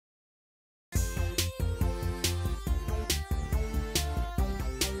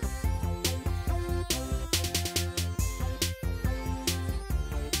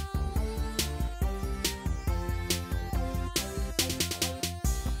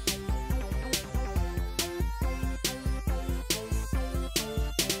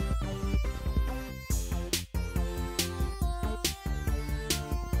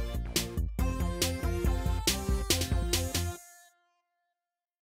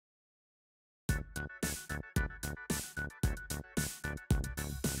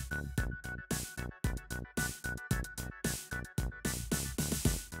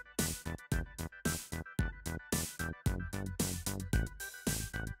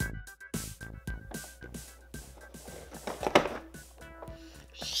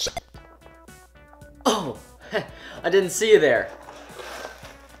Oh, I didn't see you there.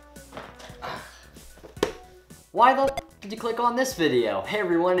 Why the did you click on this video? Hey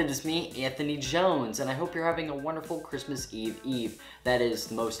everyone, it is me, Anthony Jones, and I hope you're having a wonderful Christmas Eve. That is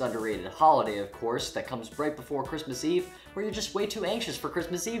the most underrated holiday, of course, that comes right before Christmas Eve, where you're just way too anxious for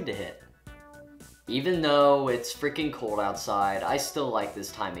Christmas Eve to hit. Even though it's freaking cold outside, I still like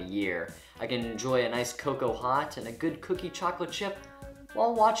this time of year. I can enjoy a nice cocoa hot and a good cookie chocolate chip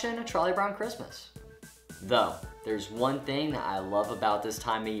while watching a Charlie Brown Christmas. Though, there's one thing that I love about this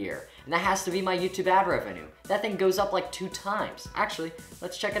time of year, and that has to be my YouTube ad revenue. That thing goes up like 2 times. Actually,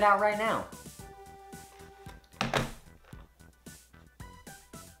 let's check it out right now.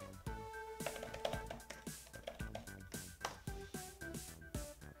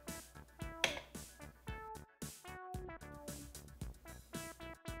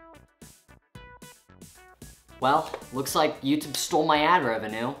 Well, looks like YouTube stole my ad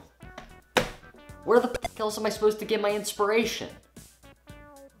revenue. Where the f*** else am I supposed to get my inspiration?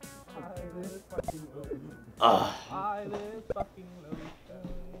 Ugh.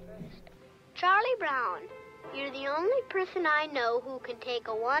 Charlie Brown, you're the only person I know who can take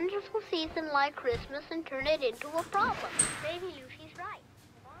a wonderful season like Christmas and turn it into a problem. Maybe Lucy's right.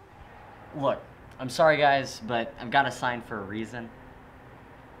 Look, I'm sorry guys, but I've got a sign for a reason.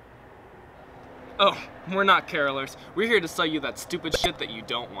 Oh, we're not carolers. We're here to sell you that stupid shit that you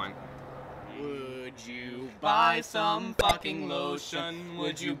don't want. Would you buy some fucking lotion?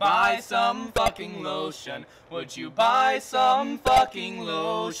 Would you buy some fucking lotion? Would you buy some fucking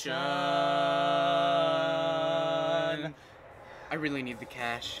lotion? I really need the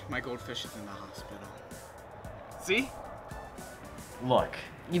cash. My goldfish is in the hospital. See? Look,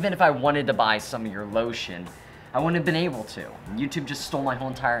 even if I wanted to buy some of your lotion, I wouldn't have been able to. YouTube just stole my whole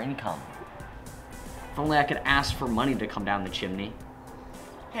entire income. If only I could ask for money to come down the chimney.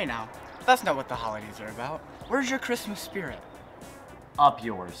 Hey now, that's not what the holidays are about. Where's your Christmas spirit? Up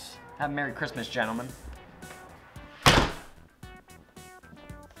yours. Have a Merry Christmas, gentlemen.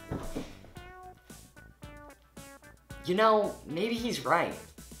 You know, maybe he's right.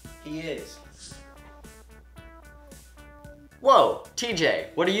 He is. Whoa,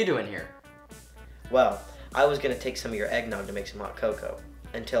 TJ, what are you doing here? Well, I was gonna take some of your eggnog to make some hot cocoa,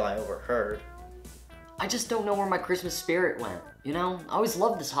 until I overheard. I just don't know where my Christmas spirit went. You know, I always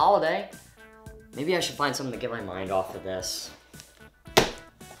loved this holiday. Maybe I should find something to get my mind off of this.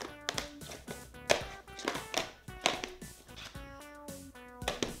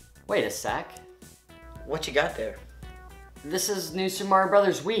 Wait a sec. What you got there? This is new Super Mario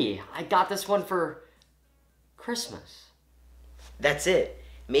Bros Wii. I got this one for Christmas. That's it.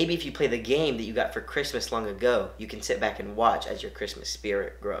 Maybe if you play the game that you got for Christmas long ago, you can sit back and watch as your Christmas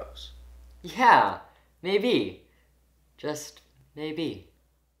spirit grows. Yeah, maybe. Just maybe.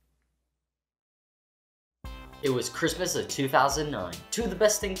 It was Christmas of 2009, 2 of the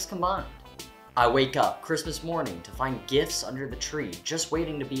best things combined. I wake up Christmas morning to find gifts under the tree just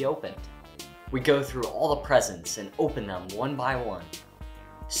waiting to be opened. We go through all the presents and open them one by one.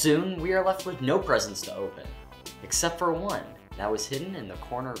 Soon we are left with no presents to open, except for one that was hidden in the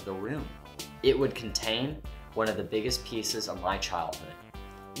corner of the room. It would contain one of the biggest pieces of my childhood,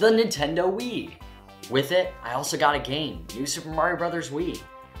 the Nintendo Wii. With it, I also got a game, New Super Mario Bros Wii.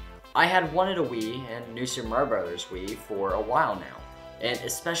 I had wanted a Wii and New Super Mario Bros Wii for a while now, and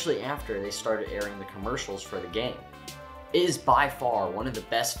especially after they started airing the commercials for the game. It is by far one of the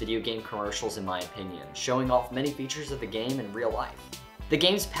best video game commercials in my opinion, showing off many features of the game in real life. The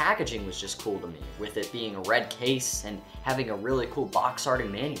game's packaging was just cool to me, with it being a red case and having a really cool box art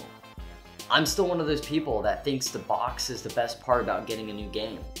and manual. I'm still one of those people that thinks the box is the best part about getting a new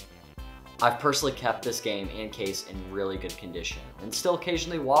game. I've personally kept this game and case in really good condition, and still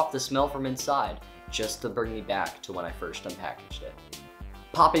occasionally waft the smell from inside, just to bring me back to when I first unpackaged it.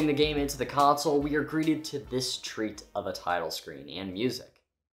 Popping the game into the console, we are greeted to this treat of a title screen and music.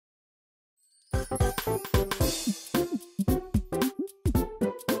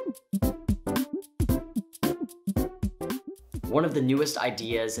 One of the newest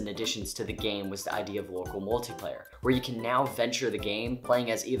ideas and additions to the game was the idea of local multiplayer, where you can now venture the game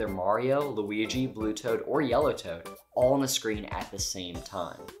playing as either Mario, Luigi, Blue Toad, or Yellow Toad, all on the screen at the same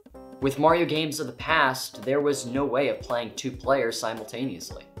time. With Mario games of the past, there was no way of playing 2 players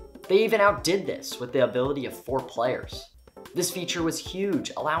simultaneously. They even outdid this with the ability of 4 players. This feature was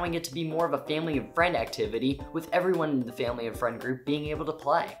huge, allowing it to be more of a family and friend activity, with everyone in the family and friend group being able to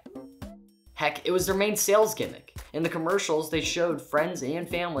play. Heck, it was their main sales gimmick. In the commercials, they showed friends and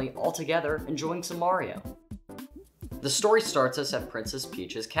family all together enjoying some Mario. The story starts us at Princess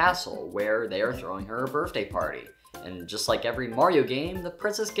Peach's castle, where they are throwing her a birthday party. And just like every Mario game, the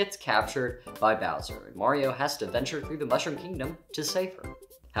princess gets captured by Bowser, and Mario has to venture through the Mushroom Kingdom to save her.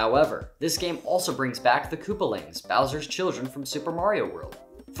 However, this game also brings back the Koopalings, Bowser's children from Super Mario World.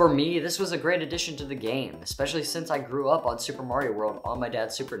 For me, this was a great addition to the game, especially since I grew up on Super Mario World on my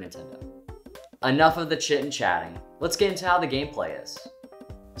dad's Super Nintendo. Enough of the chit and chatting, let's get into how the gameplay is.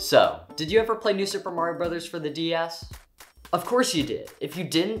 So, did you ever play New Super Mario Bros. For the DS? Of course you did. If you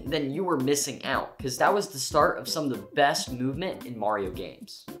didn't, then you were missing out, because that was the start of some of the best movement in Mario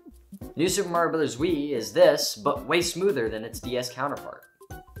games. New Super Mario Bros. Wii is this, but way smoother than its DS counterpart.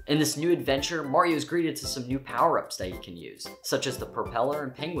 In this new adventure, Mario is greeted to some new power-ups that you can use, such as the propeller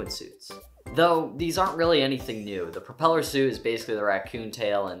and penguin suits. Though, these aren't really anything new. The propeller suit is basically the raccoon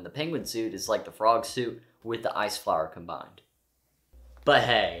tail, and the penguin suit is like the frog suit with the ice flower combined. But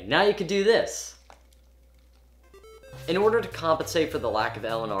hey, now you can do this! In order to compensate for the lack of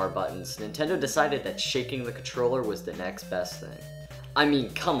L and R buttons, Nintendo decided that shaking the controller was the next best thing. I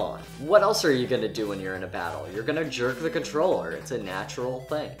mean, come on, what else are you gonna do when you're in a battle? You're gonna jerk the controller, it's a natural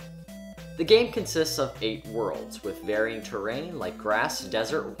thing. The game consists of 8 worlds, with varying terrain like grass,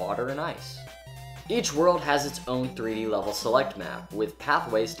 desert, water, and ice. Each world has its own 3D level select map, with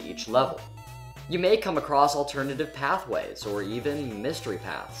pathways to each level. You may come across alternative pathways, or even mystery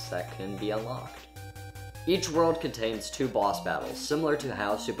paths that can be unlocked. Each world contains 2 boss battles, similar to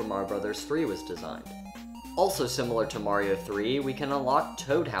how Super Mario Bros. 3 was designed. Also similar to Mario 3, we can unlock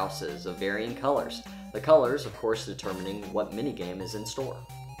toad houses of varying colors, the colors of course determining what minigame is in store.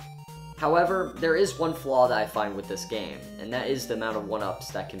 However, there is one flaw that I find with this game, and that is the amount of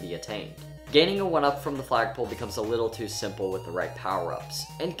 1-ups that can be attained. Gaining a 1-up from the flagpole becomes a little too simple with the right power-ups,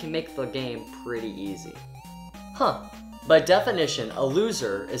 and can make the game pretty easy. Huh. By definition, a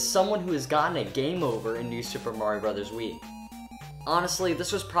loser is someone who has gotten a game over in New Super Mario Bros. Wii. Honestly,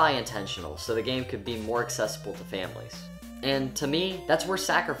 this was probably intentional, so the game could be more accessible to families. And to me, that's worth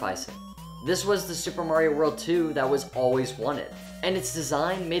sacrificing. This was the Super Mario World 2 that was always wanted, and its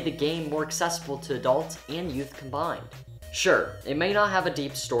design made the game more accessible to adults and youth combined. Sure, it may not have a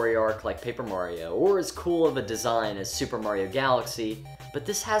deep story arc like Paper Mario, or as cool of a design as Super Mario Galaxy, but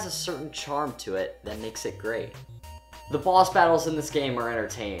this has a certain charm to it that makes it great. The boss battles in this game are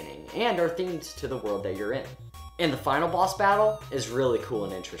entertaining, and are themed to the world that you're in. And the final boss battle is really cool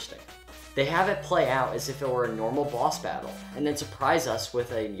and interesting. They have it play out as if it were a normal boss battle, and then surprise us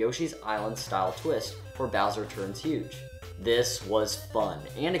with a Yoshi's Island style twist where Bowser turns huge. This was fun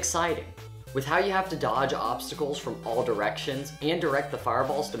and exciting. With how you have to dodge obstacles from all directions and direct the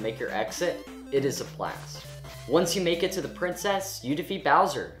fireballs to make your exit, it is a blast. Once you make it to the princess, you defeat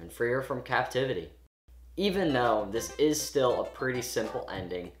Bowser and free her from captivity. Even though this is still a pretty simple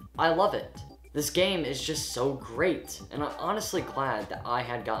ending, I love it. This game is just so great, and I'm honestly glad that I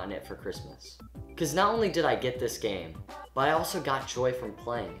had gotten it for Christmas. Cause not only did I get this game, but I also got joy from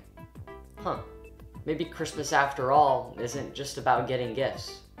playing it. Huh, maybe Christmas after all isn't just about getting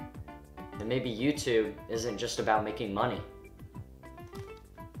gifts. And maybe YouTube isn't just about making money.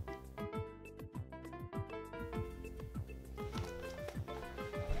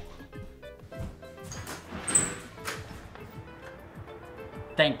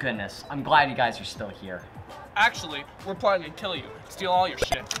 Thank goodness. I'm glad you guys are still here. Actually, we're planning to kill you, steal all your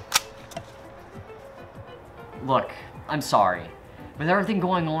shit. Look, I'm sorry. With everything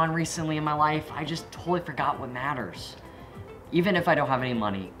going on recently in my life, I just totally forgot what matters. Even if I don't have any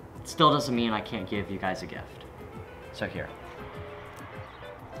money, it still doesn't mean I can't give you guys a gift. So here.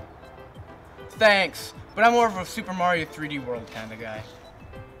 Thanks, but I'm more of a Super Mario 3D World kind of guy.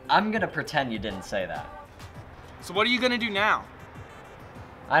 I'm gonna pretend you didn't say that. So what are you gonna do now?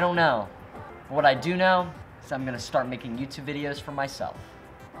 I don't know. But what I do know is I'm gonna start making YouTube videos for myself.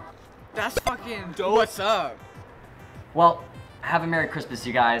 That's fucking dope. What's up? Well, have a Merry Christmas,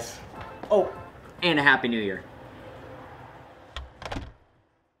 you guys. Oh, and a Happy New Year.